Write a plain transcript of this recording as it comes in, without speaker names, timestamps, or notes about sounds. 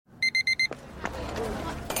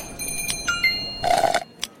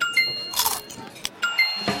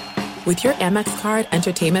With your Amex card,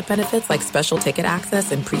 entertainment benefits like special ticket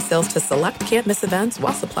access and pre-sales to select campus events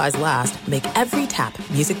while supplies last make every tap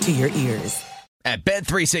music to your ears. At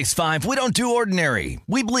Bet365, we don't do ordinary.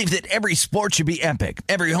 We believe that every sport should be epic.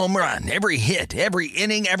 Every home run, every hit, every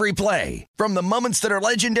inning, every play. From the moments that are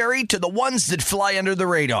legendary to the ones that fly under the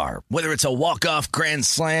radar. Whether it's a walk-off grand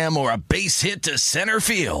slam or a base hit to center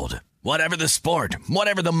field. Whatever the sport,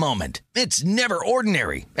 whatever the moment. It's never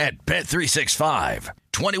ordinary at Bet365.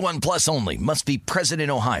 21 plus only. Must be present in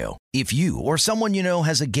Ohio. If you or someone you know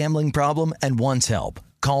has a gambling problem and wants help,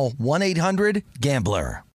 call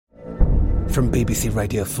 1-800-GAMBLER. From BBC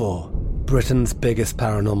Radio 4, Britain's biggest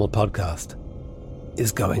paranormal podcast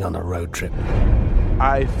is going on a road trip.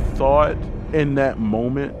 I thought in that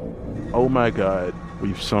moment, oh my God,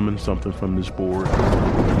 we've summoned something from this board.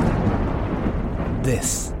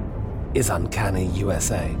 This is Uncanny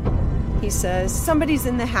USA. He says, somebody's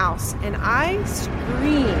in the house, and I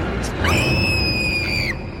screamed.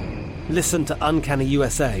 Listen to Uncanny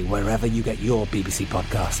USA wherever you get your BBC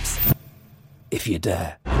podcasts, if you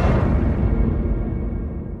dare.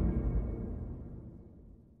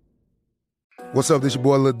 What's up, this your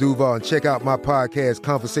boy Lil Duval, and check out my podcast,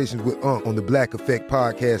 Conversations with Unc, on the Black Effect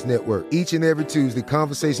Podcast Network. Each and every Tuesday,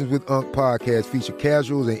 Conversations with Unc podcast feature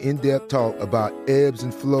casuals and in-depth talk about ebbs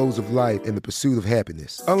and flows of life and the pursuit of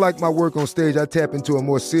happiness. Unlike my work on stage, I tap into a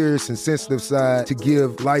more serious and sensitive side to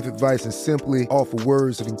give life advice and simply offer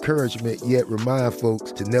words of encouragement, yet remind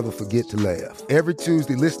folks to never forget to laugh. Every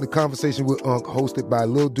Tuesday, listen to Conversations with Unc, hosted by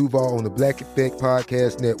Lil Duval on the Black Effect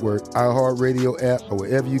Podcast Network, iHeartRadio app, or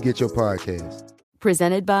wherever you get your podcasts.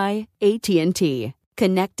 Presented by AT&T.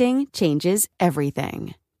 Connecting changes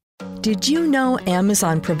everything. Did you know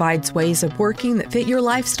Amazon provides ways of working that fit your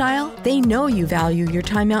lifestyle? They know you value your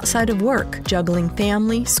time outside of work, juggling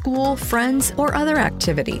family, school, friends, or other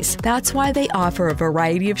activities. That's why they offer a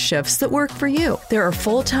variety of shifts that work for you. There are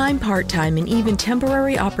full-time, part-time, and even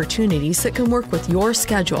temporary opportunities that can work with your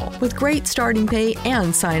schedule, with great starting pay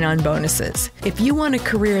and sign-on bonuses. If you want a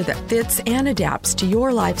career that fits and adapts to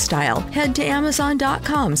your lifestyle, head to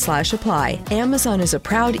Amazon.com/apply. Amazon is a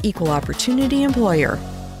proud equal opportunity employer.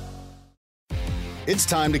 It's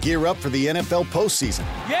time to gear up for the NFL postseason.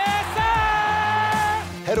 Yes, sir!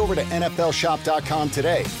 Head over to NFLShop.com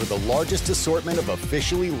today for the largest assortment of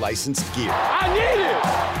officially licensed gear. I need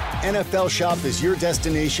it! NFL Shop is your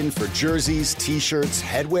destination for jerseys, T-shirts,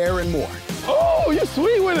 headwear, and more. Oh, you're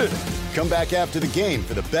sweet with it! Come back after the game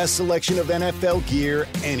for the best selection of NFL gear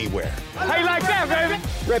anywhere. How you like that, baby?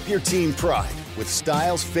 Rep your team pride with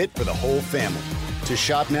styles fit for the whole family. To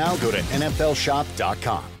shop now, go to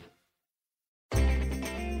NFLShop.com.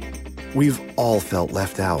 We've all felt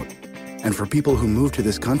left out. And for people who move to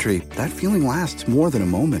this country, that feeling lasts more than a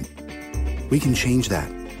moment. We can change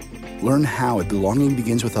that. Learn how at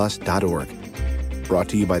belongingbeginswithus.org. Brought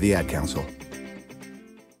to you by the Ad Council.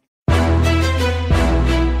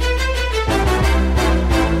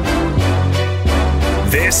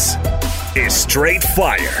 This is Straight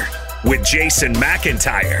Fire with Jason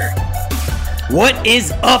McIntyre. What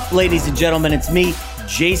is up, ladies and gentlemen? It's me,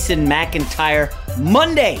 Jason McIntyre.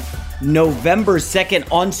 Monday, November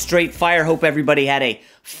 2nd on Straight Fire. Hope everybody had a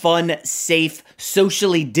fun, safe,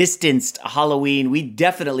 socially distanced Halloween. We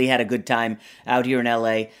definitely had a good time out here in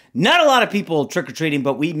LA. Not a lot of people trick-or-treating,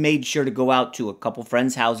 but we made sure to go out to a couple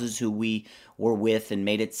friends' houses who we were with and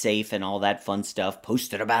made it safe and all that fun stuff.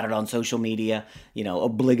 Posted about it on social media. You know,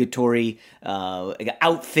 obligatory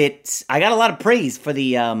outfits. I got a lot of praise for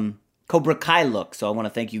the Cobra Kai look, so I want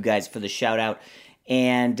to thank you guys for the shout-out.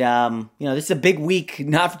 And, this is a big week,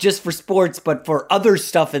 not just for sports, but for other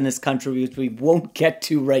stuff in this country, which we won't get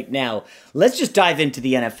to right now. Let's just dive into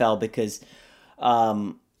the NFL because,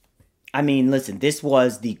 listen, this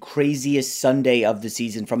was the craziest Sunday of the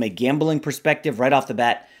season. From a gambling perspective, right off the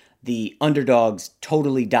bat, the underdogs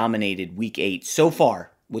totally dominated Week 8. So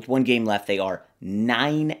far, with one game left, they are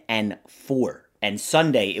 9-4. And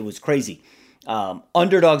Sunday, it was crazy.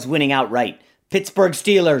 Underdogs winning outright. Pittsburgh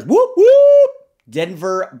Steelers, whoop, whoop!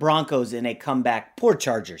 Denver Broncos in a comeback. Poor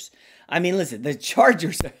Chargers. I mean, listen, the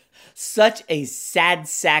Chargers are such a sad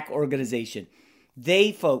sack organization.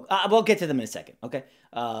 We'll get to them in a second, okay?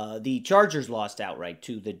 The Chargers lost outright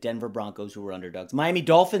to the Denver Broncos, who were underdogs. Miami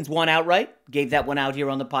Dolphins won outright. Gave that one out here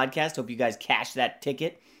on the podcast. Hope you guys cashed that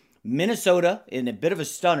ticket. Minnesota, in a bit of a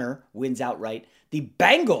stunner, wins outright. The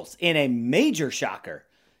Bengals, in a major shocker,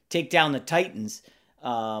 take down the Titans.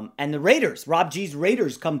 And the Raiders, Rob G's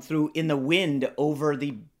Raiders, come through in the wind over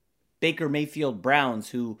the Baker Mayfield Browns,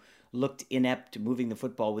 who looked inept moving the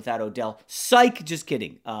football without Odell. Psych, just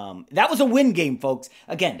kidding. That was a win game, folks.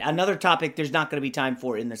 Again, another topic there's not going to be time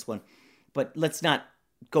for in this one. But let's not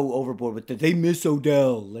go overboard with they miss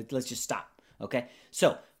Odell. Let's just stop, okay?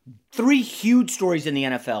 So, 3 huge stories in the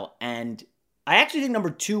NFL, and I actually think number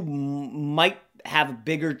 2 might have a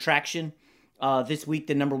bigger traction this week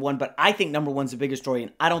than number 1, but I think number 1's a bigger story,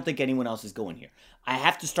 and I don't think anyone else is going here. I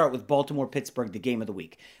have to start with Baltimore-Pittsburgh, the game of the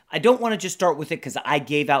week. I don't want to just start with it because I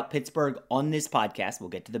gave out Pittsburgh on this podcast. We'll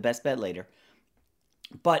get to the best bet later.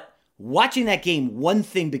 But watching that game, one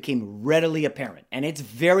thing became readily apparent, and it's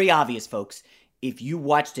very obvious, folks, if you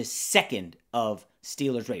watched a second of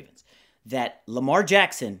Steelers-Ravens, that Lamar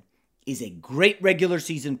Jackson is a great regular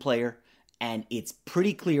season player, and it's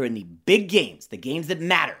pretty clear in the big games, the games that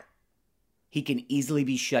matter, he can easily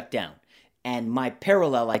be shut down. And my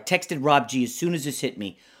parallel, I texted Rob G as soon as this hit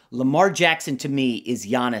me. Lamar Jackson, to me, is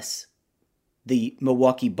Giannis, the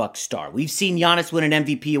Milwaukee Bucks star. We've seen Giannis win an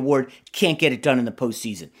MVP award, can't get it done in the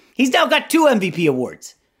postseason. He's now got 2 MVP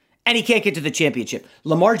awards, and he can't get to the championship.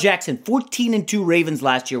 Lamar Jackson, 14-2 Ravens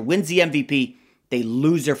last year, wins the MVP. They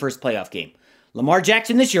lose their first playoff game. Lamar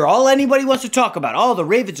Jackson this year, all anybody wants to talk about, the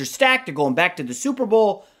Ravens are stacked, they're going back to the Super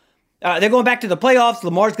Bowl. They're going back to the playoffs.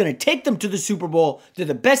 Lamar's going to take them to the Super Bowl. They're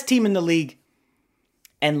the best team in the league.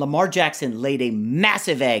 And Lamar Jackson laid a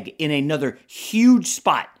massive egg in another huge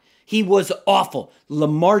spot. He was awful.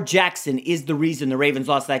 Lamar Jackson is the reason the Ravens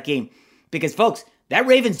lost that game. Because, folks, that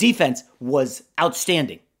Ravens defense was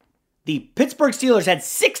outstanding. The Pittsburgh Steelers had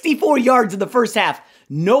 64 yards in the first half.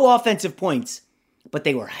 No offensive points. But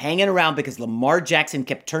they were hanging around because Lamar Jackson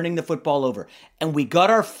kept turning the football over. And we got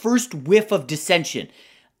our first whiff of dissension.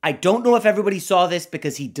 I don't know if everybody saw this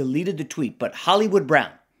because he deleted the tweet, but Hollywood Brown,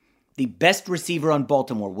 the best receiver on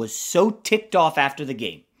Baltimore, was so ticked off after the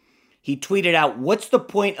game. He tweeted out, "What's the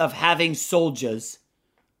point of having soldiers,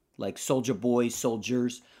 like soldier boys,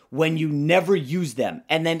 soldiers, when you never use them?"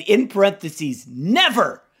 And then in parentheses,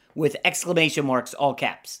 "never," with exclamation marks, all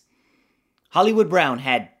caps. Hollywood Brown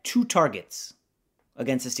had 2 targets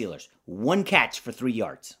against the Steelers, 1 catch for 3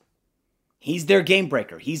 yards. He's their game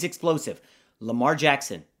breaker. He's explosive. Lamar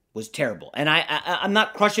Jackson was terrible. And I'm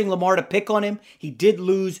not crushing Lamar to pick on him. He did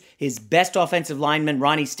lose his best offensive lineman,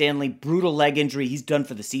 Ronnie Stanley, brutal leg injury. He's done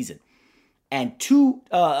for the season. And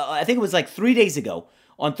I think it was like 3 days ago,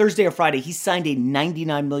 on Thursday or Friday, he signed a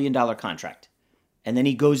 $99 million contract. And then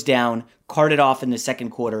he goes down, carted off in the second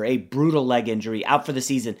quarter, a brutal leg injury, out for the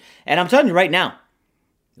season. And I'm telling you right now,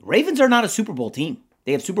 the Ravens are not a Super Bowl team.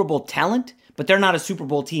 They have Super Bowl talent, but they're not a Super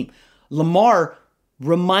Bowl team. Lamar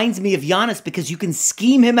reminds me of Giannis because you can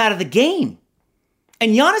scheme him out of the game.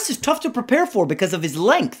 And Giannis is tough to prepare for because of his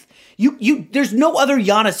length. There's no other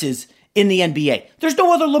Giannis's in the NBA. There's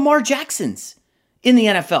no other Lamar Jacksons in the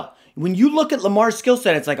NFL. When you look at Lamar's skill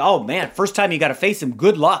set, it's like, oh man, first time you got to face him,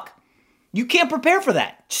 good luck. You can't prepare for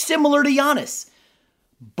that. Similar to Giannis.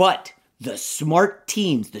 But the smart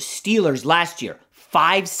teams, the Steelers last year,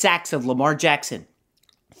 5 sacks of Lamar Jackson,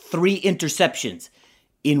 3 interceptions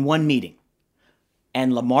in one meeting.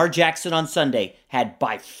 And Lamar Jackson on Sunday had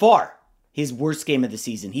by far his worst game of the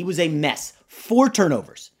season. He was a mess. 4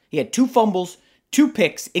 turnovers. He had 2 fumbles, 2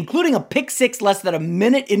 picks, including a pick 6 less than a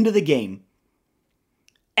minute into the game.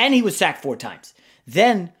 And he was sacked 4 times.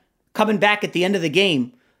 Then, coming back at the end of the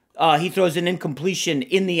game, he throws an incompletion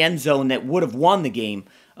in the end zone that would have won the game.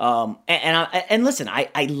 And listen,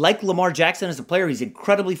 I like Lamar Jackson as a player. He's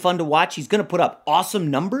incredibly fun to watch. He's going to put up awesome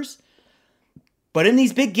numbers. But in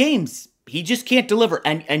these big games, he just can't deliver.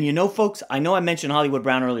 And you know, folks, I know I mentioned Hollywood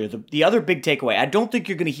Brown earlier. The other big takeaway, I don't think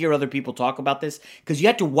you're going to hear other people talk about this because you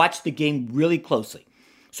have to watch the game really closely.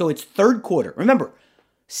 So it's third quarter. Remember,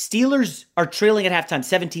 Steelers are trailing at halftime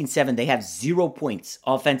 17-7. They have 0 points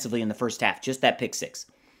offensively in the first half, just that pick 6.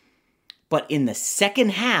 But in the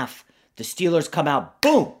second half, the Steelers come out,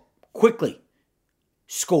 boom, quickly,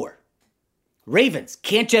 score. Ravens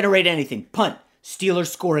can't generate anything, punt. Steelers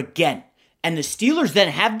score again. And the Steelers then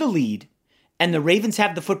have the lead, and the Ravens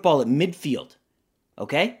have the football at midfield.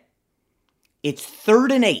 Okay? It's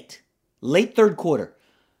 3rd and 8, late third quarter.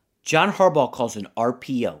 John Harbaugh calls an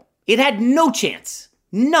RPO. It had no chance.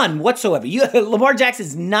 None whatsoever. Lamar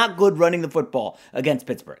Jackson's not good running the football against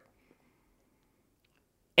Pittsburgh.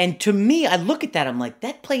 And to me, I look at that, I'm like,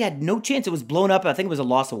 that play had no chance. It was blown up. I think it was a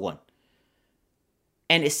loss of 1.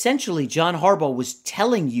 And essentially, John Harbaugh was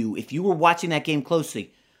telling you, if you were watching that game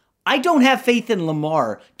closely, I don't have faith in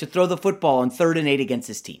Lamar to throw the football on 3rd and 8 against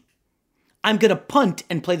this team. I'm going to punt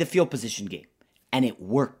and play the field position game. And it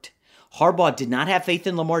worked. Harbaugh did not have faith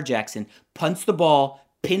in Lamar Jackson, punts the ball,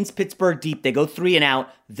 pins Pittsburgh deep, they go 3 and out,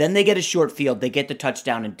 then they get a short field, they get the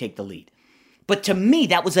touchdown and take the lead. But to me,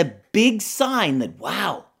 that was a big sign that,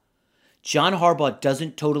 wow, John Harbaugh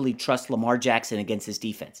doesn't totally trust Lamar Jackson against his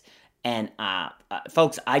defense. And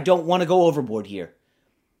folks, I don't want to go overboard here,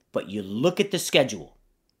 But you look at the schedule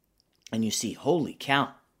and you see, holy cow,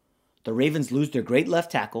 the Ravens lose their great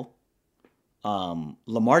left tackle.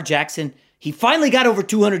 Lamar Jackson, he finally got over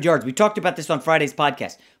 200 yards. We talked about this on Friday's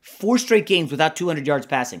podcast. 4 straight games without 200 yards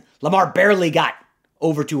passing. Lamar barely got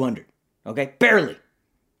over 200. Okay? Barely.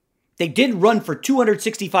 They did run for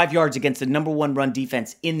 265 yards against the number 1 run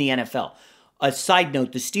defense in the NFL. A side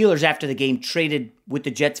note, the Steelers after the game traded with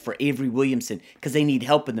the Jets for Avery Williamson because they need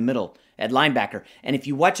help in the middle at linebacker. And if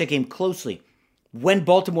you watch that game closely, when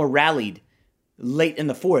Baltimore rallied late in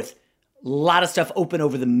the fourth, a lot of stuff open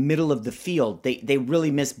over the middle of the field. They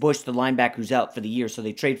really miss Bush, the linebacker who's out for the year, so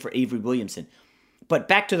they trade for Avery Williamson. But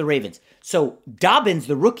back to the Ravens. So Dobbins,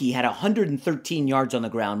 the rookie, had 113 yards on the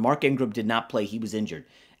ground. Mark Ingram did not play. He was injured.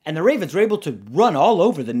 And the Ravens were able to run all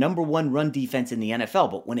over the number 1 run defense in the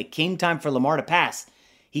NFL. But when it came time for Lamar to pass,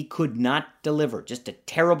 he could not deliver. Just a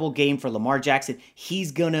terrible game for Lamar Jackson.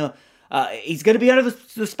 He's going to be under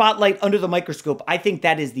the spotlight, under the microscope. I think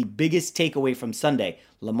that is the biggest takeaway from Sunday.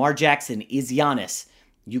 Lamar Jackson is Giannis.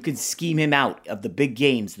 You can scheme him out of the big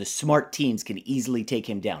games. The smart teams can easily take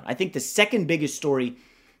him down. I think the second biggest story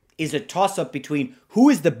is a toss-up between who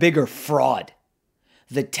is the bigger fraud,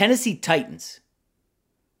 the Tennessee Titans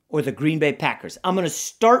or the Green Bay Packers. I'm going to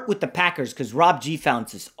start with the Packers because Rob G found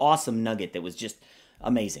this awesome nugget that was just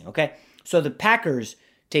amazing, okay? So the Packers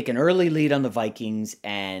take an early lead on the Vikings,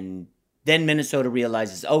 and then Minnesota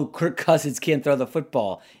realizes, oh, Kirk Cousins can't throw the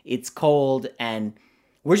football. It's cold, and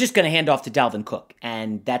we're just going to hand off to Dalvin Cook.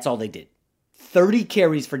 And that's all they did. 30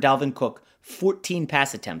 carries for Dalvin Cook, 14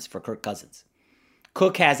 pass attempts for Kirk Cousins.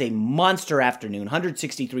 Cook has a monster afternoon,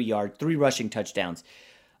 163 yards, 3 rushing touchdowns.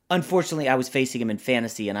 Unfortunately, I was facing him in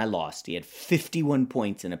fantasy, and I lost. He had 51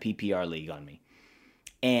 points in a PPR league on me.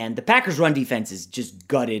 And the Packers' run defense is just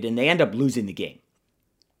gutted, and they end up losing the game.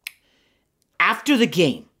 After the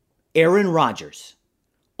game, Aaron Rodgers,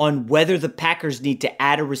 on whether the Packers need to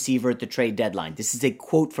add a receiver at the trade deadline. This is a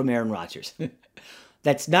quote from Aaron Rodgers.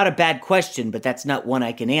 That's not a bad question, but that's not one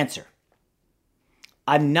I can answer.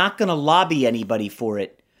 I'm not going to lobby anybody for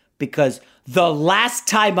it because the last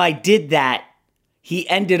time I did that, he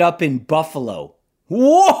ended up in Buffalo.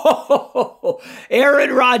 Whoa!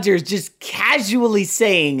 Aaron Rodgers just casually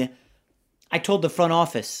saying, I told the front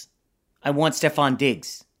office, I want Stephon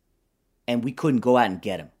Diggs, and we couldn't go out and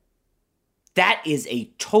get him. That is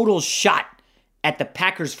a total shot at the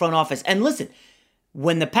Packers front office. And listen,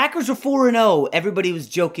 when the Packers were 4-0, everybody was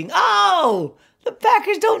joking, oh, the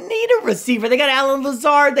Packers don't need a receiver. They got Allen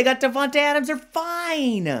Lazard, they got Devontae Adams, they're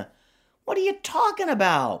fine. What are you talking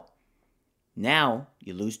about? Now,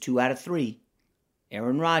 you lose 2 out of 3.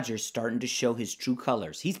 Aaron Rodgers starting to show his true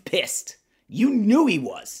colors. He's pissed. You knew he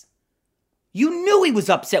was. You knew he was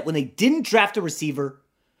upset when they didn't draft a receiver.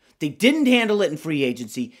 They didn't handle it in free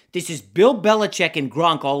agency. This is Bill Belichick and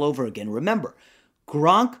Gronk all over again. Remember,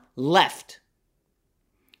 Gronk left.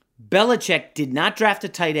 Belichick did not draft a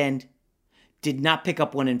tight end, did not pick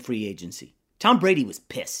up one in free agency. Tom Brady was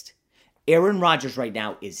pissed. Aaron Rodgers right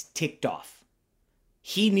now is ticked off.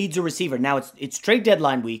 He needs a receiver. Now, it's trade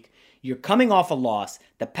deadline week. You're coming off a loss.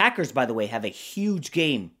 The Packers, by the way, have a huge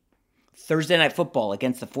game Thursday Night Football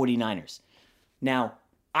against the 49ers. Now,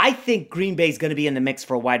 I think Green Bay is going to be in the mix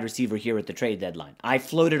for a wide receiver here at the trade deadline. I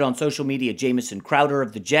floated on social media Jamison Crowder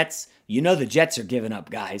of the Jets. You know the Jets are giving up,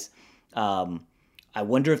 guys. I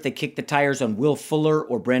wonder if they kick the tires on Will Fuller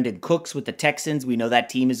or Brandon Cooks with the Texans. We know that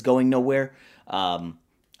team is going nowhere.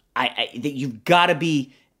 You've got to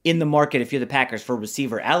be in the market if you're the Packers for a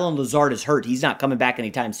receiver. Allen Lazard is hurt. He's not coming back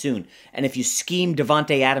anytime soon. And if you scheme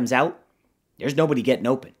Devontae Adams out, there's nobody getting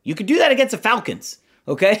open. You could do that against the Falcons,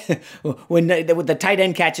 okay? when the tight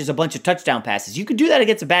end catches a bunch of touchdown passes. You could do that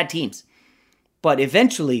against the bad teams. But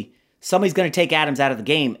eventually, somebody's going to take Adams out of the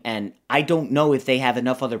game, and I don't know if they have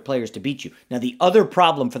enough other players to beat you. Now, the other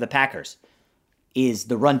problem for the Packers is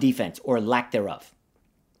the run defense, or lack thereof.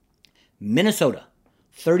 Minnesota,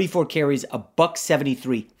 34 carries,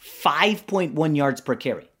 $173, 5.1 yards per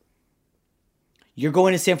carry. You're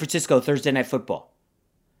going to San Francisco Thursday Night Football.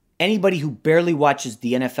 Anybody who barely watches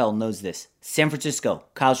the NFL knows this. San Francisco,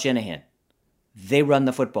 Kyle Shanahan, they run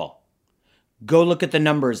the football. Go look at the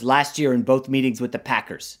numbers last year in both meetings with the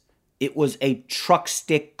Packers. It was a truck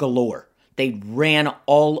stick galore. They ran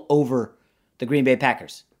all over the Green Bay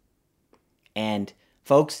Packers. And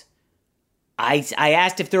folks, I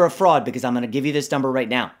asked if they're a fraud because I'm going to give you this number right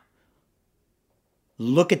now.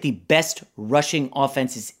 Look at the best rushing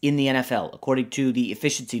offenses in the NFL according to the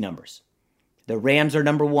efficiency numbers. The Rams are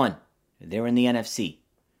number 1. They're in the NFC.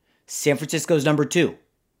 San Francisco's number 2,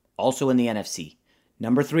 also in the NFC.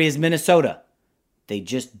 Number 3 is Minnesota. They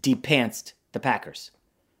just de-pantsed the Packers.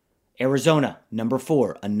 Arizona, number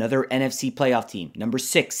 4, another NFC playoff team. Number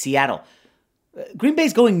 6, Seattle. Green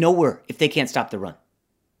Bay's going nowhere if they can't stop the run.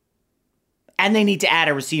 And they need to add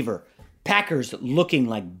a receiver. Packers looking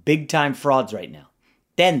like big-time frauds right now.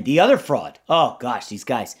 Then the other fraud. Oh, gosh, these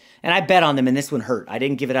guys. And I bet on them, and this one hurt. I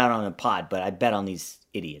didn't give it out on a pod, but I bet on these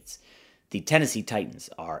idiots. The Tennessee Titans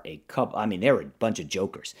are they're a bunch of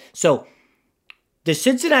jokers. So the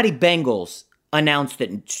Cincinnati Bengals announced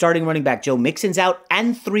that starting running back Joe Mixon's out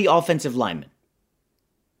and 3 offensive linemen.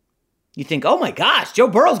 You think, oh my gosh, Joe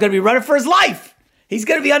Burrow's going to be running for his life. He's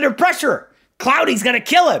going to be under pressure. Cloudy's going to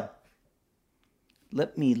kill him.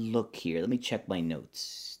 Let me look here. Let me check my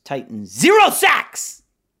notes. Titans, 0 sacks.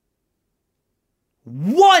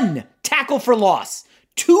 1 tackle for loss.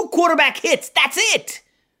 2 quarterback hits. That's it.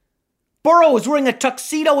 Burrow was wearing a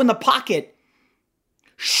tuxedo in the pocket,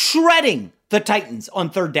 shredding the Titans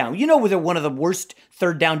on third down. You know they're one of the worst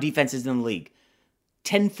third down defenses in the league.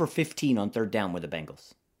 10 for 15 on third down were the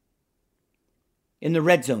Bengals. In the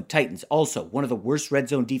red zone, Titans also one of the worst red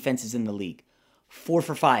zone defenses in the league. 4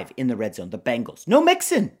 for 5 in the red zone. The Bengals. No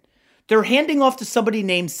Mixon. They're handing off to somebody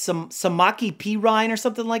named Samaki P. Ryan or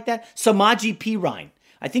something like that. Samaji P. Ryan.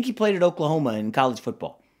 I think he played at Oklahoma in college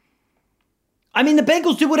football. I mean, the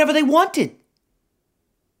Bengals did whatever they wanted.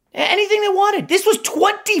 Anything they wanted. This was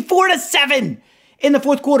 24-7 in the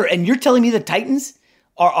fourth quarter. And you're telling me the Titans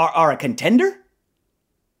are a contender?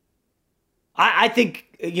 I think,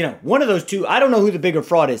 one of those two, I don't know who the bigger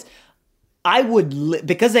fraud is. I would,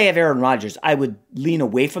 because they have Aaron Rodgers, I would lean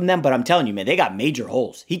away from them. But I'm telling you, man, they got major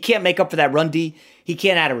holes. He can't make up for that run D. He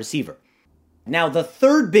can't add a receiver. Now, the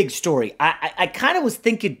third big story, I kind of was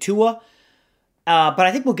thinking Tua, but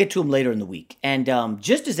I think we'll get to him later in the week. And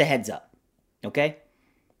just as a heads up, okay?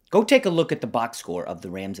 Go take a look at the box score of the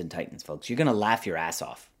Rams and Titans, folks. You're going to laugh your ass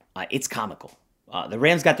off. It's comical. The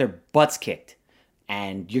Rams got their butts kicked,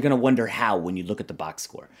 and you're going to wonder how when you look at the box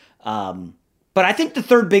score. But I think the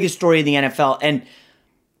third biggest story in the NFL, and,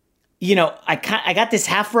 I got this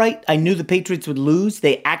half right. I knew the Patriots would lose.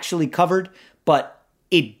 They actually covered, but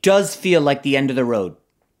it does feel like the end of the road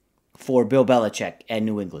for Bill Belichick and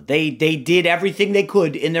New England. They did everything they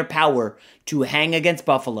could in their power to hang against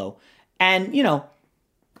Buffalo, and,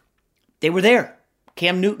 they were there.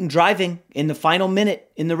 Cam Newton driving in the final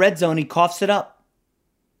minute in the red zone. He coughs it up.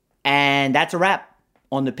 And that's a wrap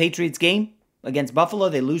on the Patriots game against Buffalo.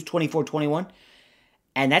 They lose 24-21.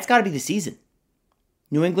 And that's got to be the season.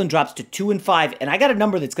 New England drops to 2-5. And I got a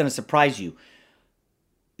number that's going to surprise you.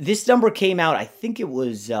 This number came out, I think it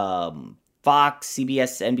was Fox,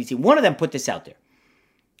 CBS, NBC. One of them put this out there.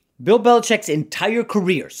 Bill Belichick's entire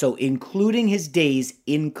career, so including his days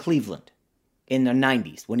in Cleveland, in the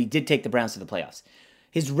 90s, when he did take the Browns to the playoffs.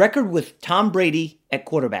 His record with Tom Brady at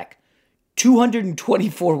quarterback,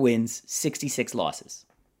 224 wins, 66 losses.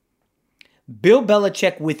 Bill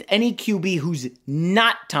Belichick with any QB who's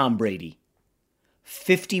not Tom Brady,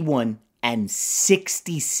 51 and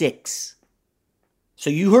 66. So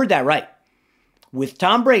you heard that right. With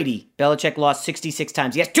Tom Brady, Belichick lost 66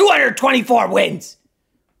 times. He has 224 wins.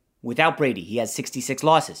 Without Brady, he has 66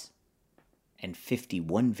 losses and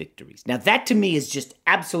 51 victories. Now, that to me is just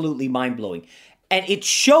absolutely mind-blowing. And it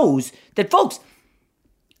shows that, folks,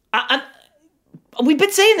 we've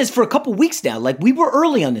been saying this for a couple weeks now. Like, we were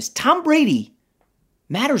early on this. Tom Brady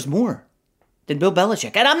matters more than Bill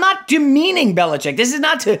Belichick. And I'm not demeaning Belichick. This is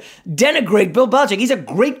not to denigrate Bill Belichick. He's a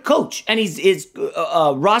great coach. And his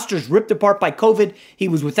roster's ripped apart by COVID. He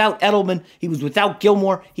was without Edelman. He was without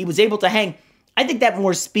Gilmore. He was able to hang. I think that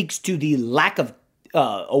more speaks to the lack of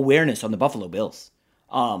awareness on the Buffalo Bills.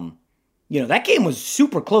 That game was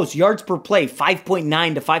super close. Yards per play,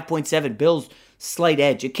 5.9 to 5.7. Bills slight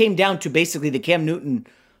edge. It came down to basically the Cam Newton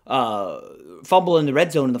fumble in the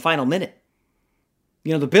red zone in the final minute.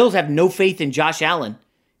 The Bills have no faith in Josh Allen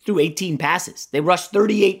through 18 passes. They rushed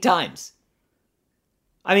 38 times.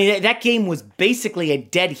 I mean, that game was basically a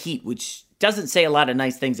dead heat, which doesn't say a lot of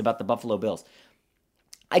nice things about the Buffalo Bills.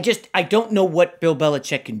 I don't know what Bill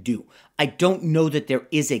Belichick can do. I don't know that there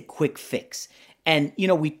is a quick fix. And,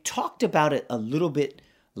 we talked about it a little bit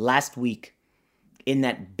last week in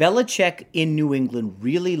that Belichick in New England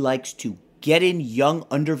really likes to get in young,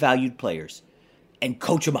 undervalued players and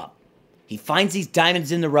coach them up. He finds these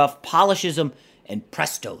diamonds in the rough, polishes them, and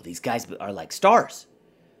presto, these guys are like stars.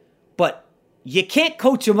 But you can't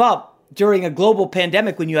coach them up during a global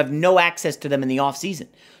pandemic when you have no access to them in the offseason.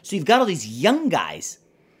 So you've got all these young guys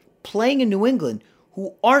playing in New England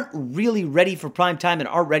who aren't really ready for prime time and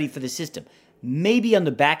aren't ready for the system. Maybe on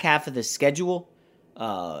the back half of the schedule,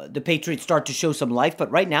 the Patriots start to show some life, but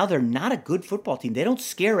right now they're not a good football team. They don't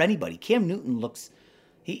scare anybody. Cam Newton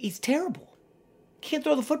he's terrible. Can't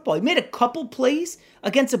throw the football. He made a couple plays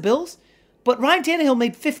against the Bills, but Ryan Tannehill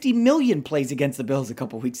made 50 million plays against the Bills a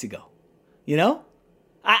couple weeks ago. You know?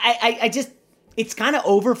 I just, it's kind of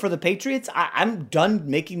over for the Patriots. I'm done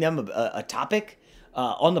making them a topic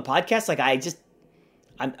on the podcast. Like, I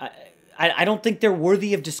don't think they're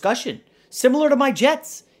worthy of discussion. Similar to my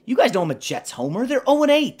Jets. You guys know I'm a Jets homer. They're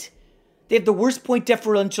 0-8. They have the worst point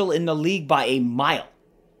differential in the league by a mile.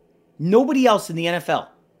 Nobody else in the NFL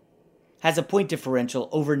has a point differential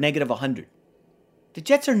over negative 100. The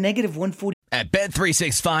Jets are negative 140. At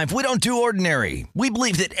Bet365, we don't do ordinary. We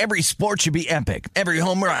believe that every sport should be epic. Every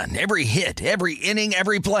home run, every hit, every inning,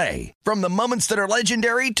 every play. From the moments that are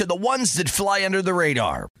legendary to the ones that fly under the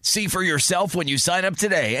radar. See for yourself when you sign up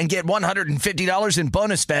today and get $150 in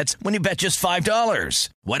bonus bets when you bet just $5.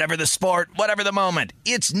 Whatever the sport, whatever the moment,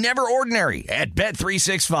 it's never ordinary at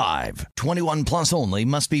Bet365. 21 plus only.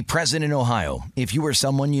 Must be present in Ohio. If you or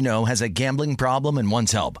someone you know has a gambling problem and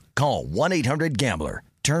wants help, call 1-800-GAMBLER.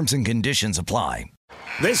 Terms and conditions apply.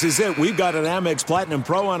 This is it. We've got an Amex Platinum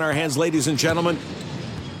Pro on our hands, ladies and gentlemen.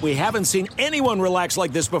 We haven't seen anyone relax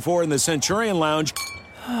like this before in the Centurion Lounge.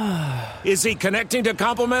 Is he connecting to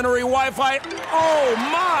complimentary Wi-Fi? Oh,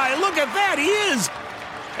 my. Look at that. He is.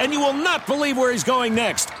 And you will not believe where he's going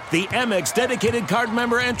next. The Amex dedicated card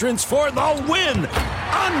member entrance for the win.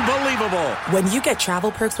 Unbelievable. When you get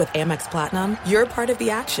travel perks with Amex Platinum, you're part of the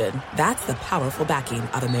action. That's the powerful backing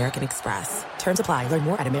of American Express. Terms apply. Learn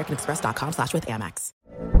more at americanexpress.com/withAmex.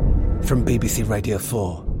 From BBC Radio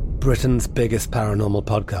 4, Britain's biggest paranormal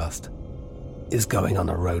podcast is going on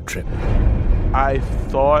a road trip. I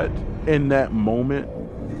thought in that moment,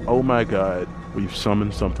 oh my God, we've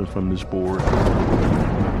summoned something from this board.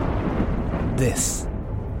 This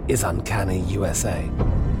is Uncanny USA.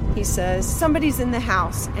 He says, somebody's in the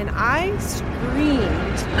house, and I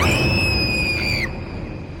screamed.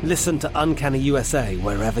 Listen to Uncanny USA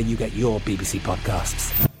wherever you get your BBC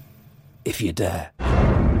podcasts, if you dare.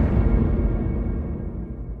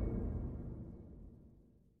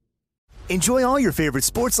 Enjoy all your favorite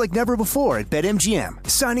sports like never before at BetMGM.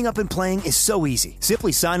 Signing up and playing is so easy.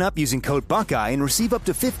 Simply sign up using code Buckeye and receive up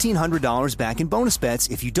to $1,500 back in bonus bets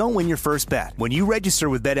if you don't win your first bet. When you register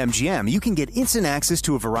with BetMGM, you can get instant access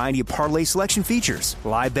to a variety of parlay selection features,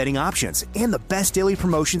 live betting options, and the best daily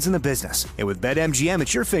promotions in the business. And with BetMGM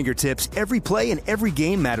at your fingertips, every play and every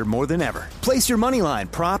game matter more than ever. Place your moneyline,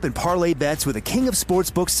 prop, and parlay bets with the king of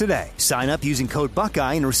sportsbooks today. Sign up using code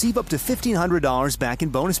Buckeye and receive up to $1,500 back in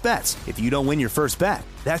bonus bets if you don't win your first bet.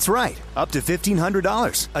 That's right, up to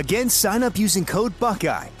 $1,500. Again, sign up using code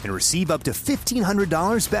Buckeye and receive up to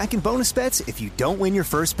 $1,500 back in bonus bets if you don't win your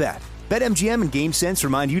first bet. BetMGM and GameSense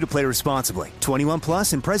remind you to play responsibly. 21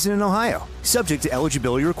 plus and present in Ohio. Subject to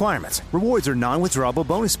eligibility requirements. Rewards are non-withdrawable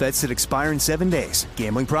bonus bets that expire in 7 days.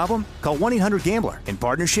 Gambling problem? Call 1-800-GAMBLER in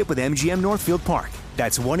partnership with MGM Northfield Park.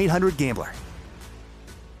 That's 1-800-GAMBLER.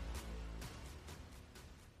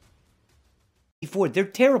 They're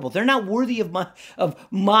terrible. They're not worthy of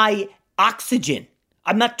my oxygen.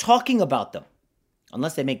 I'm not talking about them.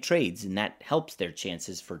 Unless they make trades, and that helps their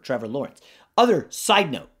chances for Trevor Lawrence. Other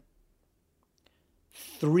side note.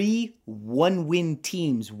 3 one-win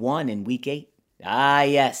teams won in Week 8. Ah,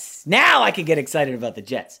 yes. Now I can get excited about the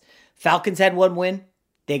Jets. Falcons had 1 win.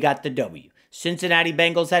 They got the W. Cincinnati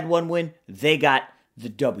Bengals had 1 win. They got the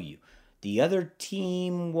W. The other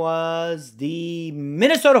team was the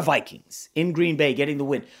Minnesota Vikings in Green Bay getting the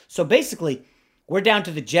win. So basically, we're down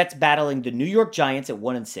to the Jets battling the New York Giants at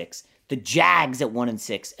 1-6, the Jags at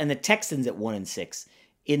 1-6, and the Texans at 1-6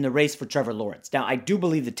 in the race for Trevor Lawrence. Now, I do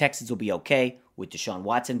believe the Texans will be okay with Deshaun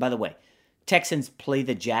Watson. By the way, Texans play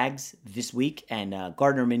the Jags this week, and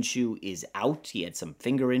Gardner Minshew is out. He had some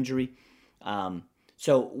finger injury.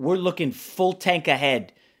 So we're looking full tank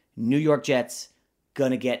ahead. New York Jets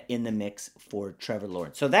going to get in the mix for Trevor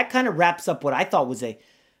Lawrence. So that kind of wraps up what I thought was a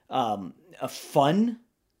fun,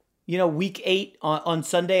 Week 8 on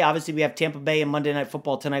Sunday. Obviously, we have Tampa Bay and Monday Night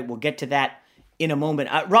Football tonight. We'll get to that in a moment.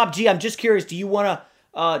 Rob G., I'm just curious, do you want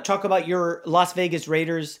to talk about your Las Vegas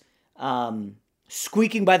Raiders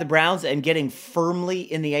squeaking by the Browns and getting firmly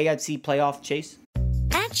in the AFC playoff chase?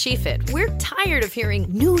 At SheFit, we're tired of hearing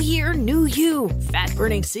new year, new you,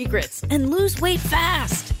 fat-burning secrets, and lose weight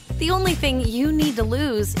fast. The only thing you need to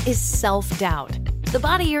lose is self-doubt. The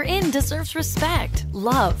body you're in deserves respect,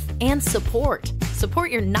 love, and support.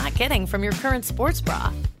 Support you're not getting from your current sports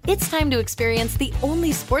bra. It's time to experience the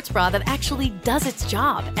only sports bra that actually does its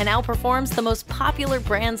job and outperforms the most popular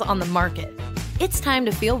brands on the market. It's time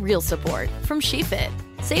to feel real support from SheFit.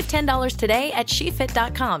 Save $10 today at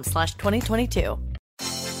SheFit.com/2022.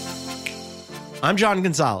 I'm John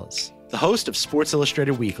Gonzalez, the host of Sports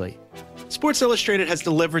Illustrated Weekly. Sports Illustrated has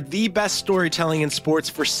delivered the best storytelling in sports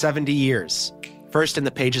for 70 years. First in the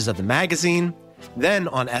pages of the magazine, then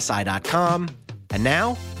on SI.com, and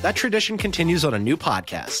now that tradition continues on a new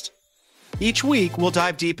podcast. Each week, we'll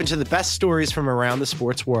dive deep into the best stories from around the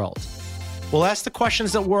sports world. We'll ask the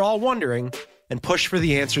questions that we're all wondering and push for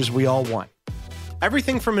the answers we all want.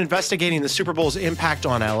 Everything from investigating the Super Bowl's impact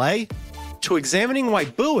on LA to examining why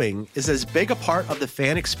booing is as big a part of the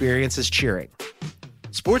fan experience as cheering.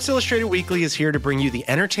 Sports Illustrated Weekly is here to bring you the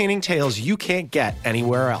entertaining tales you can't get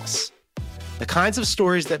anywhere else. The kinds of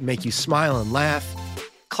stories that make you smile and laugh,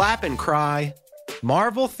 clap and cry,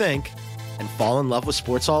 marvel, think, and fall in love with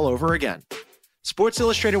sports all over again. Sports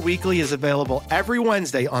Illustrated Weekly is available every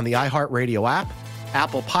Wednesday on the iHeartRadio app,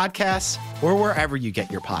 Apple Podcasts, or wherever you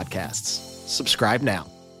get your podcasts. Subscribe now.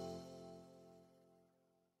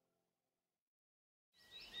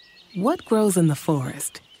 What grows in the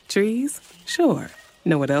forest? Trees? Sure.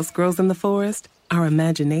 Know what else grows in the forest? Our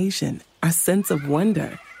imagination, our sense of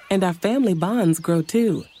wonder, and our family bonds grow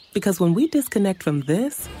too. Because when we disconnect from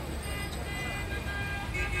this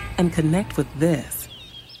and connect with this,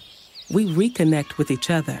 we reconnect with each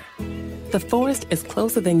other. The forest is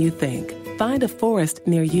closer than you think. Find a forest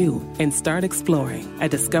near you and start exploring at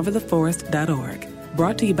discovertheforest.org.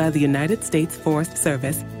 Brought to you by the United States Forest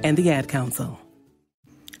Service and the Ad Council.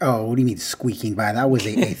 Oh, what do you mean squeaking by? That was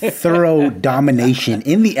a thorough domination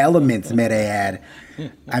in the elements meta ad.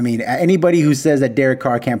 I mean, anybody who says that Derek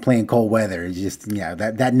Carr can't play in cold weather is just,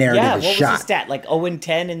 that narrative is shot. Yeah, what was the stat? Like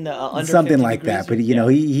 0-10 in the under something like that. But,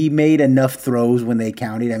 he made enough throws when they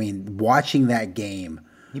counted. I mean, watching that game.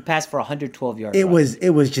 He passed for 112 yards. It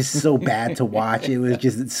was just so bad to watch. It was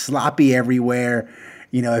just sloppy everywhere.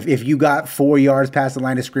 If you got 4 yards past the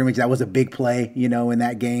line of scrimmage, that was a big play, in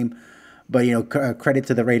that game. But, credit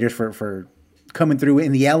to the Raiders for coming through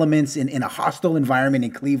in the elements in a hostile environment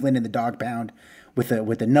in Cleveland in the dog pound with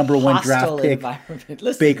the number one draft pick.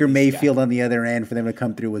 Baker Mayfield on the other end for them to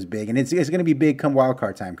come through was big. And it's going to be big come wild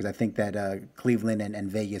card time because I think that Cleveland and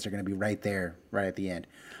Vegas are going to be right there, right at the end.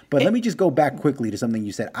 But let me just go back quickly to something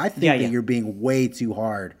you said. I think that you're being way too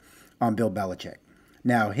hard on Bill Belichick.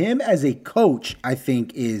 Now, him as a coach, I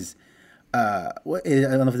think is, I don't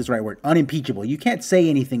know if this is the right word, unimpeachable. You can't say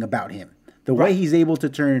anything about him. The way he's able to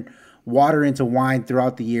turn water into wine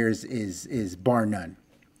throughout the years is bar none.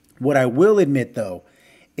 What I will admit, though,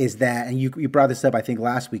 is that, and you brought this up, I think,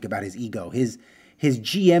 last week about his ego. His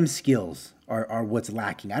GM skills are what's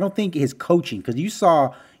lacking. I don't think his coaching, because you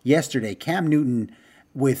saw yesterday Cam Newton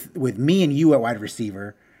with me and you at wide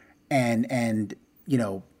receiver and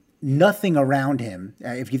nothing around him.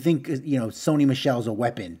 If you think, Sony Michel's a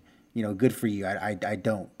weapon, good for you. I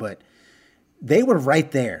don't. But they were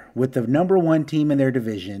right there with the number one team in their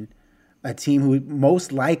division, a team who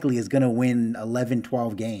most likely is going to win 11,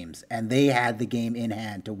 12 games, and they had the game in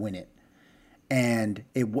hand to win it. And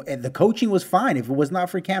the coaching was fine. If it was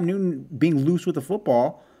not for Cam Newton being loose with the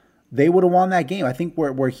football, they would have won that game. I think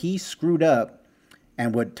where he screwed up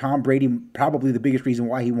and what Tom Brady, probably the biggest reason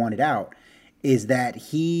why he wanted out, is that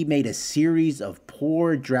he made a series of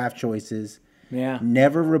poor draft choices. Yeah.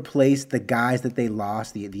 Never replaced the guys that they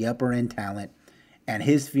lost, the upper end talent. And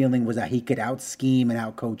his feeling was that he could out scheme and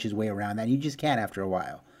out coach his way around that. And you just can't after a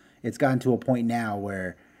while. It's gotten to a point now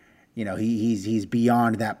where, he's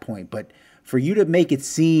beyond that point. But for you to make it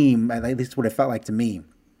seem, at least what it felt like to me,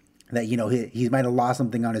 that, he might have lost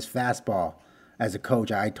something on his fastball as a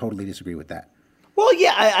coach, I totally disagree with that. Well,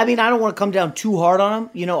 yeah, I mean, I don't want to come down too hard on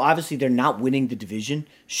him. Obviously they're not winning the division,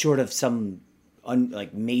 short of some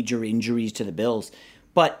major injuries to the Bills.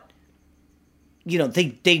 But,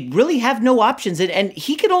 they really have no options. And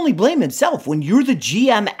he can only blame himself when you're the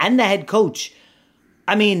GM and the head coach.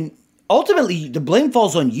 I mean, ultimately, the blame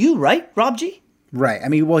falls on you, right, Rob G? Right. I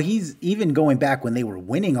mean, well, he's even going back when they were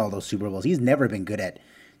winning all those Super Bowls, he's never been good at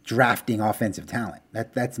drafting offensive talent.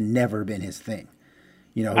 That's never been his thing.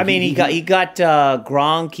 He got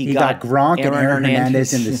Gronk. He got Gronk and Aaron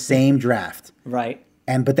Hernandez in the same draft. Right.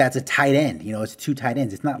 But that's a tight end. It's two tight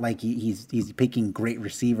ends. It's not like he's picking great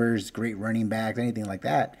receivers, great running backs, anything like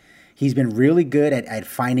that. He's been really good at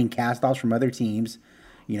finding cast-offs from other teams.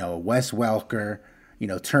 Wes Welker,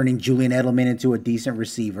 turning Julian Edelman into a decent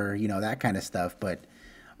receiver, that kind of stuff. But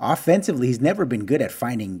offensively, he's never been good at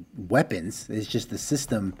finding weapons. It's just the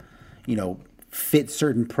system, fit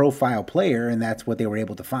certain profile player, and that's what they were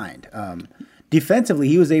able to find. Defensively,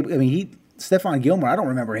 he was able. Stephon Gilmore, I don't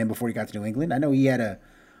remember him before he got to New England. I know he had a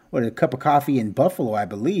cup of coffee in Buffalo, I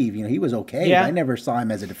believe. He was okay. Yeah. But I never saw him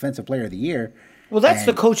as a defensive player of the year. Well, that's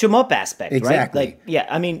the coach him up aspect, exactly. right? Like, yeah,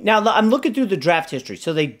 I mean, now I'm looking through the draft history.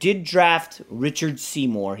 So they did draft Richard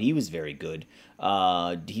Seymour. He was very good.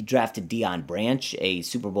 He drafted Deion Branch, a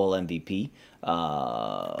Super Bowl MVP.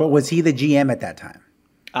 But was he the GM at that time?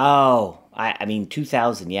 Oh, I mean,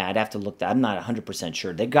 2000. Yeah, I'd have to look. I'm not 100%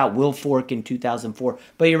 sure. They got Will Fork in 2004.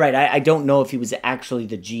 But you're right. I don't know if he was actually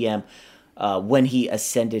the GM when he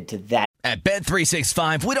ascended to that. At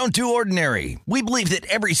Bet365, we don't do ordinary. We believe that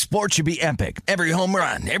every sport should be epic. Every home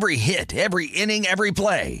run, every hit, every inning, every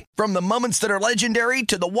play. From the moments that are legendary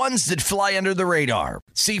to the ones that fly under the radar.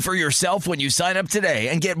 See for yourself when you sign up today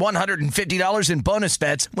and get $150 in bonus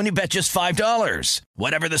bets when you bet just $5.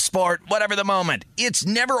 Whatever the sport, whatever the moment, it's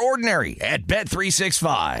never ordinary at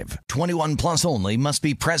Bet365. 21 plus only. Must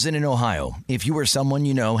be present in Ohio. If you or someone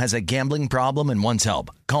you know has a gambling problem and wants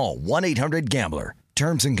help, call 1-800-GAMBLER.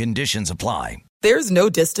 Terms and conditions apply. There's no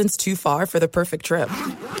distance too far for the perfect trip.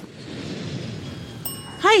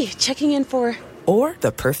 Hi, checking in for... Or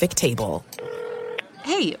the perfect table.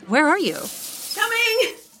 Hey, where are you?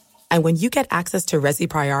 Coming! And when you get access to Resi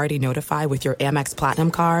Priority Notify with your Amex Platinum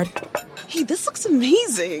card... Hey, this looks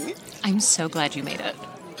amazing. I'm so glad you made it.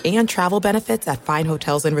 And travel benefits at fine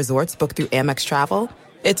hotels and resorts booked through Amex Travel,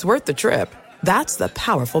 it's worth the trip. That's the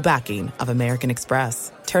powerful backing of American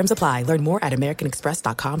Express. Terms apply. Learn more at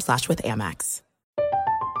americanexpress.com/withAmex.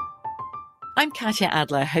 I'm Katya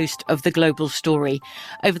Adler, host of The Global Story.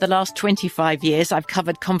 Over the last 25 years, I've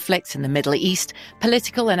covered conflicts in the Middle East,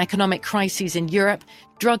 political and economic crises in Europe,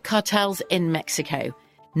 drug cartels in Mexico.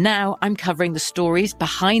 Now I'm covering the stories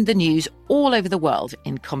behind the news all over the world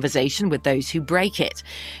in conversation with those who break it.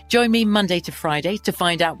 Join me Monday to Friday to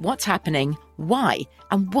find out what's happening, why,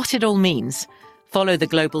 and what it all means. Follow The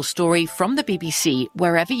Global Story from the BBC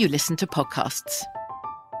wherever you listen to podcasts.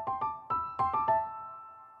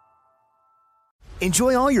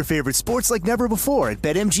 Enjoy all your favorite sports like never before at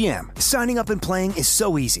BetMGM. Signing up and playing is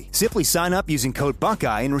so easy. Simply sign up using code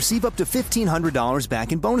Buckeye and receive up to $1,500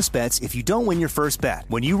 back in bonus bets if you don't win your first bet.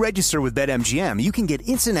 When you register with BetMGM, you can get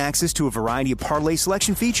instant access to a variety of parlay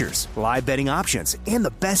selection features, live betting options, and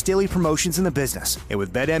the best daily promotions in the business. And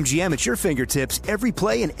with BetMGM at your fingertips, every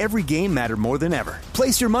play and every game matter more than ever.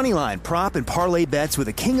 Place your moneyline, prop, and parlay bets with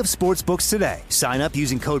the king of sportsbooks today. Sign up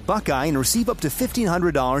using code Buckeye and receive up to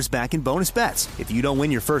 $1,500 back in bonus bets if you don't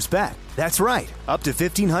win your first bet. That's right, up to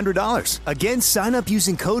 $1,500. Again, sign up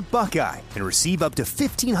using code Buckeye and receive up to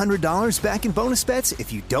 $1,500 back in bonus bets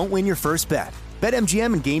if you don't win your first bet.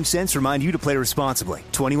 BetMGM and GameSense remind you to play responsibly.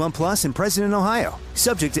 21 plus and present in Ohio.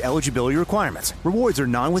 Subject to eligibility requirements. Rewards are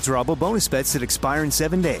non-withdrawable bonus bets that expire in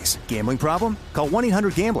 7 days. Gambling problem? Call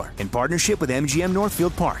 1-800-GAMBLER in partnership with MGM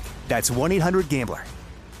Northfield Park. That's 1-800-GAMBLER.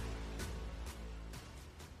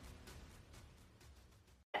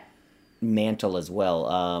 Mantle as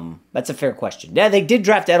well. That's a fair question. Yeah, they did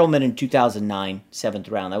draft Edelman in 2009,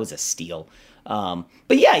 7th round. That was a steal. But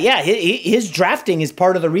yeah, his drafting is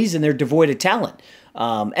part of the reason they're devoid of talent.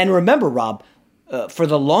 And remember, Rob, for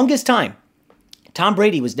the longest time, Tom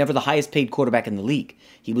Brady was never the highest paid quarterback in the league.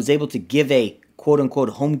 He was able to give a quote-unquote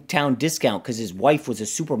hometown discount because his wife was a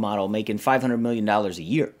supermodel making $500 million a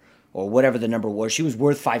year or whatever the number was. She was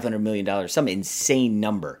worth $500 million, some insane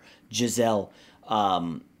number, Giselle.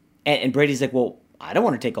 And Brady's like, well, I don't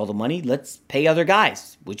want to take all the money. Let's pay other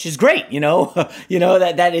guys, which is great,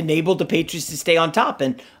 that enabled the Patriots to stay on top.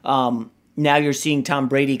 And now you're seeing Tom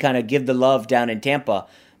Brady kind of give the love down in Tampa,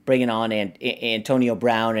 bringing on Antonio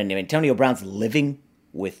Brown. And Antonio Brown's living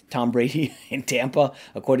with Tom Brady in Tampa,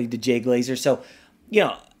 according to Jay Glazer. So,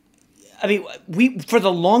 for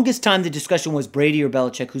the longest time, the discussion was Brady or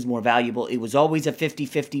Belichick, who's more valuable. It was always a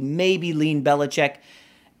 50-50, maybe lean Belichick.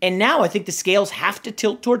 And now I think the scales have to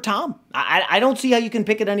tilt toward Tom. I don't see how you can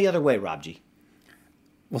pick it any other way, Rob G.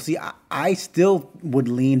 Well, see, I still would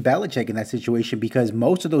lean Belichick in that situation because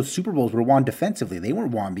most of those Super Bowls were won defensively. They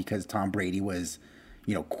weren't won because Tom Brady was,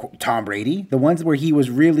 Tom Brady. The ones where he was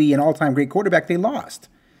really an all-time great quarterback, they lost.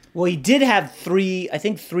 Well, he did have three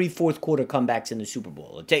fourth quarter comebacks in the Super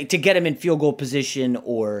Bowl to get him in field goal position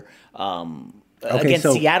or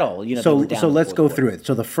against Seattle. So let's go through it.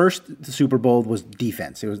 So the first Super Bowl was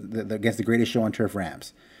defense. It was against the greatest show on turf,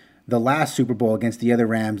 Rams. The last Super Bowl against the other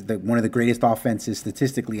Rams, one of the greatest offenses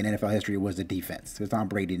statistically in NFL history was the defense. Because Tom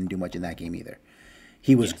Brady didn't do much in that game either.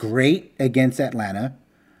 He was great against Atlanta.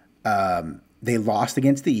 They lost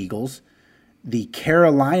against the Eagles. The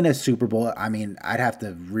Carolina Super Bowl, I'd have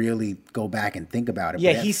to really go back and think about it.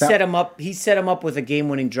 Yeah, he set him up. He set him up with a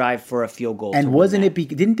game-winning drive for a field goal. And wasn't it?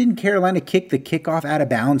 Didn't Carolina kick the kickoff out of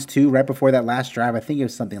bounds too right before that last drive? I think it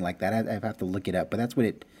was something like that. I have to look it up, but that's what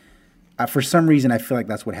it. For some reason, I feel like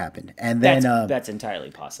that's what happened. And then that's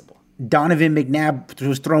entirely possible. Donovan McNabb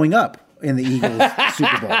was throwing up in the Eagles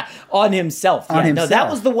Super Bowl. On himself. On himself. No, that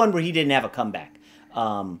was the one where he didn't have a comeback.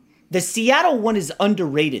 The Seattle one is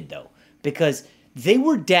underrated, though, because they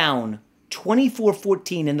were down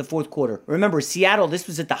 24-14 in the fourth quarter. Remember, Seattle, this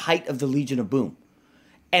was at the height of the Legion of Boom.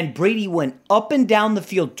 And Brady went up and down the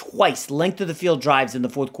field twice, length of the field drives in the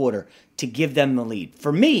fourth quarter to give them the lead.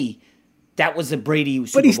 For me, that was a Brady Super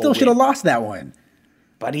Bowl But he still should have lost that one.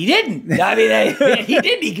 But he didn't. I mean, he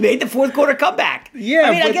didn't. He made the fourth quarter comeback. Yeah,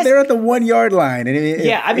 I mean, but they're at the 1 yard line.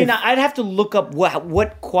 And I'd have to look up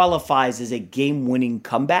what qualifies as a game-winning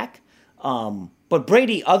comeback. But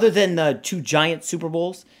Brady, other than the 2 Giant Super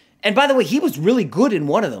Bowls, and by the way, he was really good in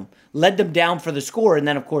one of them, led them down for the score, and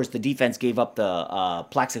then, of course, the defense gave up the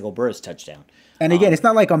Plaxico Burress touchdown. And again, it's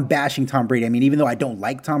not like I'm bashing Tom Brady. I mean, even though I don't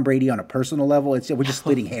like Tom Brady on a personal level, we're just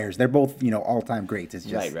splitting hairs. They're both, all-time greats. It's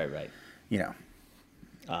just right.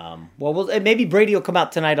 Well, maybe Brady will come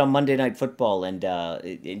out tonight on Monday Night Football and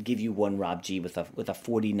give you one Rob G with a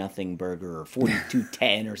 40-0 burger or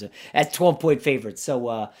 42-10 or so at 12-point favorites. So,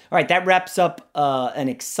 all right, that wraps up an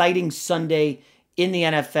exciting Sunday in the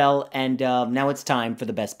NFL, and now it's time for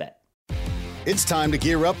the best bet. It's time to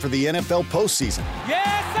gear up for the NFL postseason.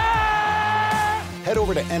 Yes, sir! Head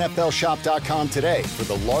over to NFLShop.com today for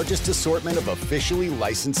the largest assortment of officially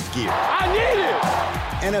licensed gear. I need it!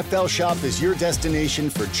 NFL Shop is your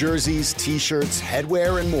destination for jerseys, T-shirts,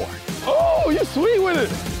 headwear, and more. Oh, you're sweet with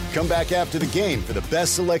it! Come back after the game for the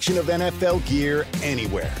best selection of NFL gear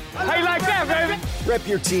anywhere. How you like that, baby? Rep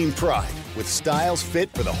your team pride with styles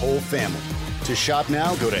fit for the whole family. To shop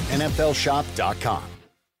now, go to NFLShop.com.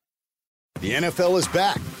 The NFL is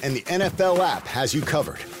back, and the NFL app has you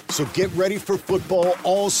covered. So get ready for football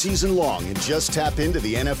all season long and just tap into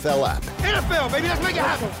the NFL app. NFL, baby, let's make it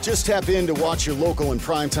happen. Just tap in to watch your local and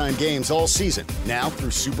primetime games all season, now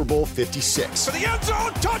through Super Bowl 56. For the end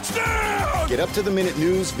zone, touchdown! Get up-to-the-minute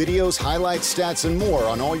news, videos, highlights, stats, and more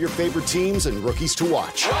on all your favorite teams and rookies to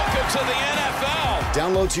watch. Welcome to the NFL!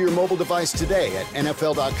 Download to your mobile device today at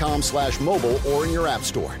NFL.com/mobile or in your app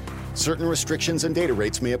store. Certain restrictions and data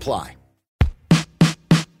rates may apply.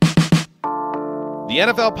 The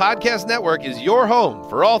NFL Podcast Network is your home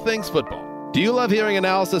for all things football. Do you love hearing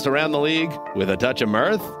analysis around the league with a touch of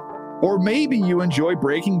mirth? Or maybe you enjoy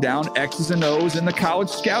breaking down X's and O's in the college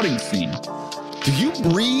scouting scene. Do you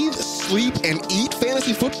breathe, sleep, and eat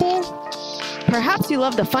fantasy football? Perhaps you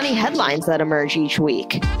love the funny headlines that emerge each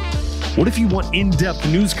week. What if you want in-depth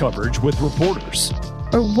news coverage with reporters?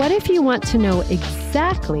 Or what if you want to know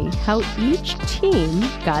exactly how each team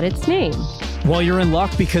got its name? Well, you're in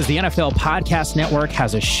luck because the NFL Podcast Network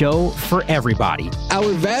has a show for everybody.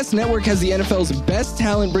 Our vast network has the NFL's best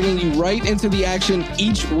talent bringing you right into the action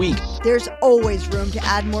each week. There's always room to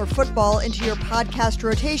add more football into your podcast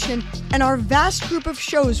rotation, and our vast group of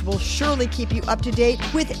shows will surely keep you up to date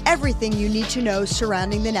with everything you need to know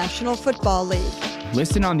surrounding the National Football League.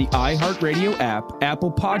 Listen on the iHeartRadio app,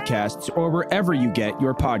 Apple Podcasts, or wherever you get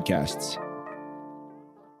your podcasts.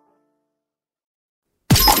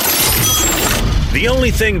 The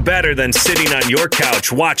only thing better than sitting on your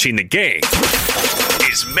couch watching the game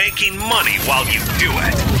is making money while you do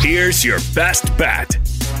it. Here's your best bet.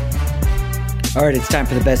 All right, it's time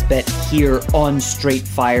for the best bet here on Straight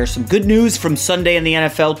Fire. Some good news from Sunday in the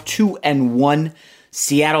NFL, 2-1.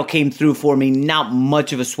 Seattle came through for me, not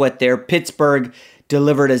much of a sweat there. Pittsburgh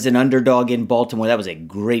delivered as an underdog in Baltimore. That was a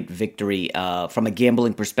great victory from a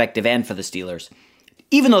gambling perspective and for the Steelers,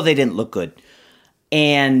 even though they didn't look good.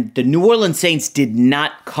 And the New Orleans Saints did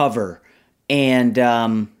not cover. And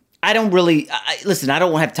I don't really listen, I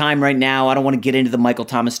don't have time right now. I don't want to get into the Michael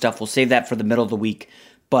Thomas stuff. We'll save that for the middle of the week.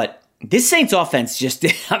 But this Saints offense just,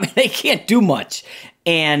 they can't do much.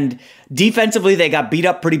 And defensively, they got beat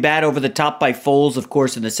up pretty bad over the top by Foles. Of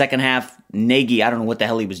course, in the second half, Nagy, I don't know what the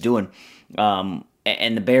hell he was doing. And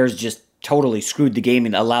the Bears just totally screwed the game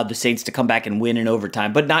and allowed the Saints to come back and win in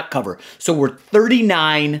overtime, but not cover. So we're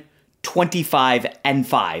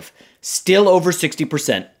 39-25-5, still over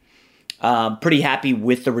 60%. Pretty happy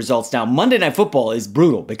with the results. Now, Monday Night Football is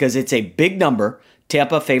brutal because it's a big number.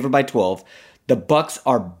 Tampa favored by 12. The Bucs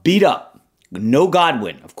are beat up. No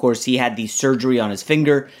Godwin. Of course, he had the surgery on his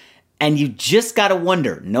finger. And you just got to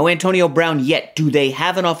wonder, no Antonio Brown yet. Do they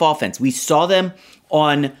have enough offense? We saw them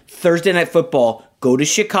on Thursday Night Football go to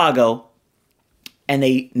Chicago, and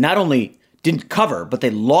they not only didn't cover, but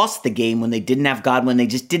they lost the game when they didn't have Godwin. They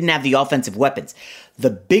just didn't have the offensive weapons.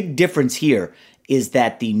 The big difference here is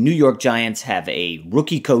that the New York Giants have a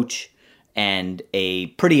rookie coach, and a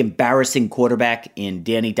pretty embarrassing quarterback in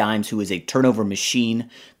Danny Dimes, who is a turnover machine,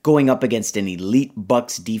 going up against an elite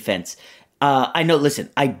Bucks defense. I know, listen,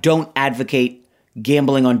 I don't advocate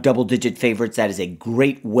gambling on double-digit favorites. That is a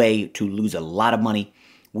great way to lose a lot of money.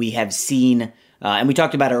 We have seen, and we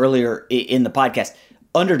talked about it earlier in the podcast,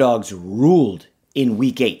 underdogs ruled in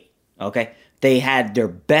Week 8, okay? They had their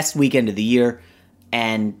best weekend of the year,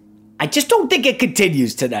 and I just don't think it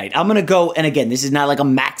continues tonight. I'm going to go, and again, this is not like a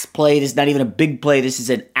max play. This is not even a big play. This is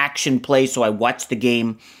an action play, so I watch the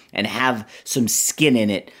game and have some skin in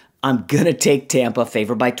it. I'm going to take Tampa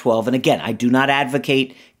favored by 12. And again, I do not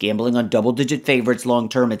advocate gambling on double-digit favorites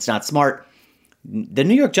long-term. It's not smart. The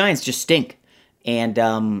New York Giants just stink, and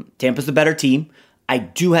Tampa's the better team. I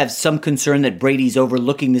do have some concern that Brady's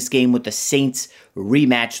overlooking this game with the Saints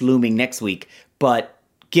rematch looming next week, but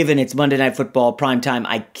given it's Monday Night Football primetime,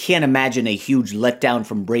 I can't imagine a huge letdown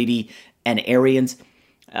from Brady and Arians.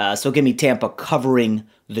 So give me Tampa covering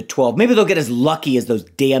the 12. Maybe they'll get as lucky as those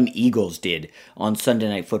damn Eagles did on Sunday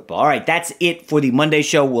Night Football. All right, that's it for the Monday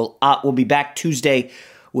show. We'll be back Tuesday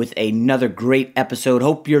with another great episode.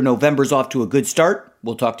 Hope your November's off to a good start.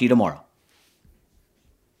 We'll talk to you tomorrow.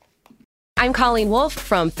 I'm Colleen Wolfe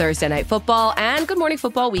from Thursday Night Football and Good Morning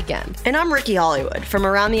Football Weekend. And I'm Ricky Hollywood from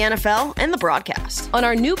Around the NFL and The Broadcast. On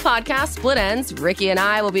our new podcast, Split Ends, Ricky and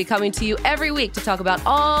I will be coming to you every week to talk about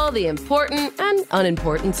all the important and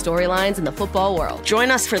unimportant storylines in the football world. Join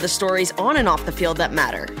us for the stories on and off the field that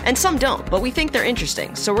matter. And some don't, but we think they're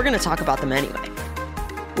interesting, so we're going to talk about them anyway.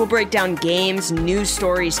 We'll break down games, news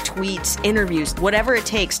stories, tweets, interviews, whatever it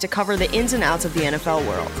takes to cover the ins and outs of the NFL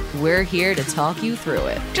world. We're here to talk you through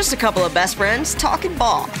it. Just a couple of best friends talking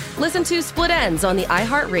ball. Listen to Split Ends on the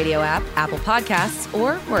iHeartRadio app, Apple Podcasts,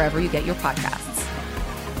 or wherever you get your podcasts.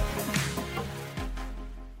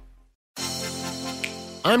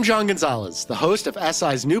 I'm John Gonzalez, the host of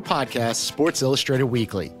SI's new podcast, Sports Illustrated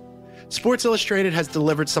Weekly. Sports Illustrated has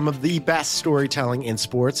delivered some of the best storytelling in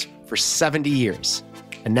sports for 70 years.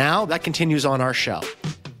 And now that continues on our show.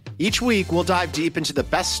 Each week, we'll dive deep into the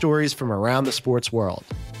best stories from around the sports world.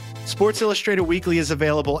 Sports Illustrated Weekly is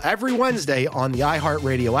available every Wednesday on the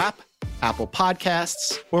iHeartRadio app, Apple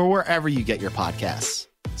Podcasts, or wherever you get your podcasts.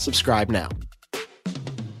 Subscribe now.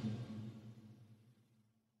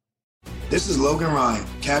 This is Logan Ryan,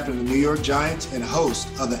 captain of the New York Giants and host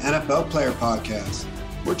of the NFL Player Podcast.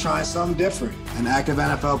 We're trying something different. An active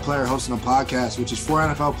NFL player hosting a podcast, which is for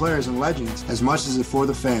NFL players and legends as much as it's for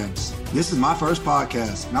the fans. This is my first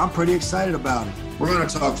podcast, and I'm pretty excited about it. We're going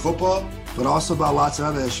to talk football, but also about lots of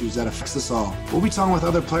other issues that affects us all. We'll be talking with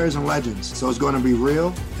other players and legends, so it's going to be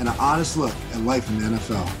real and an honest look at life in the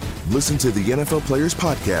NFL. Listen to the NFL Players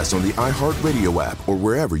Podcast on the iHeartRadio app or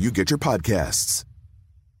wherever you get your podcasts.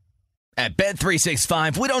 At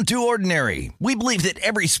Bet365, we don't do ordinary. We believe that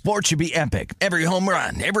every sport should be epic. Every home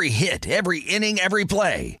run, every hit, every inning, every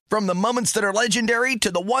play. From the moments that are legendary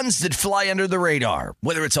to the ones that fly under the radar.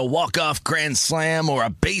 Whether it's a walk-off grand slam or a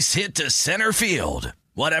base hit to center field.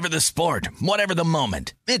 Whatever the sport, whatever the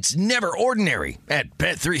moment. It's never ordinary at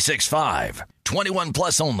Bet365. 21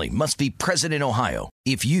 plus only. Must be present in Ohio.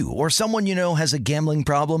 If you or someone you know has a gambling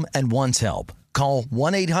problem and wants help, call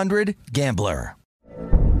 1-800-GAMBLER.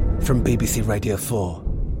 From BBC Radio 4,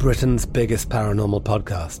 Britain's biggest paranormal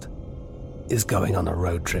podcast is going on a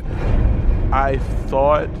road trip. I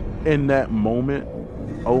thought in that moment,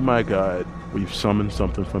 oh my God, we've summoned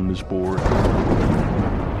something from this board.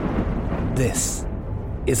 This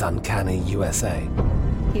is Uncanny USA.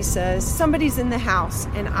 He says, somebody's in the house,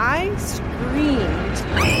 and I screamed.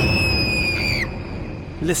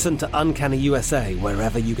 Listen to Uncanny USA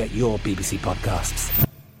wherever you get your BBC podcasts,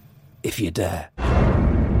 if you dare.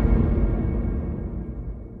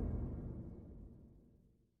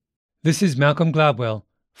 This is Malcolm Gladwell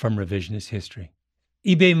from Revisionist History.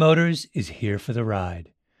 eBay Motors is here for the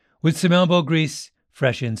ride. With some elbow grease,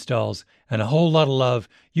 fresh installs, and a whole lot of love,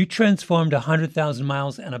 you transformed 100,000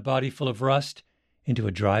 miles and a body full of rust into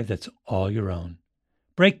a drive that's all your own.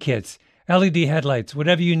 Brake kits, LED headlights,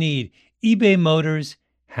 whatever you need, eBay Motors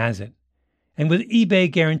has it. And with eBay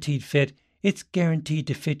Guaranteed Fit, it's guaranteed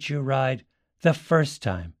to fit your ride the first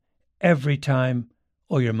time, every time,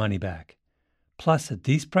 or your money back. Plus, at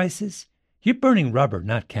these prices, you're burning rubber,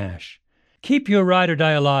 not cash. Keep your ride or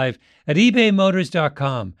die alive at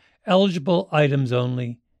ebaymotors.com. Eligible items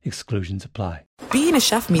only. Exclusions apply. Being a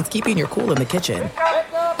chef means keeping your cool in the kitchen.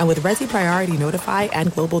 And with Resi Priority Notify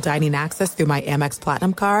and Global Dining Access through my Amex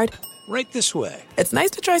Platinum card, right this way. It's nice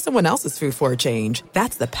to try someone else's food for a change.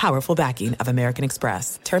 That's the powerful backing of American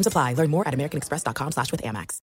Express. Terms apply. Learn more at americanexpress.com/withAmex.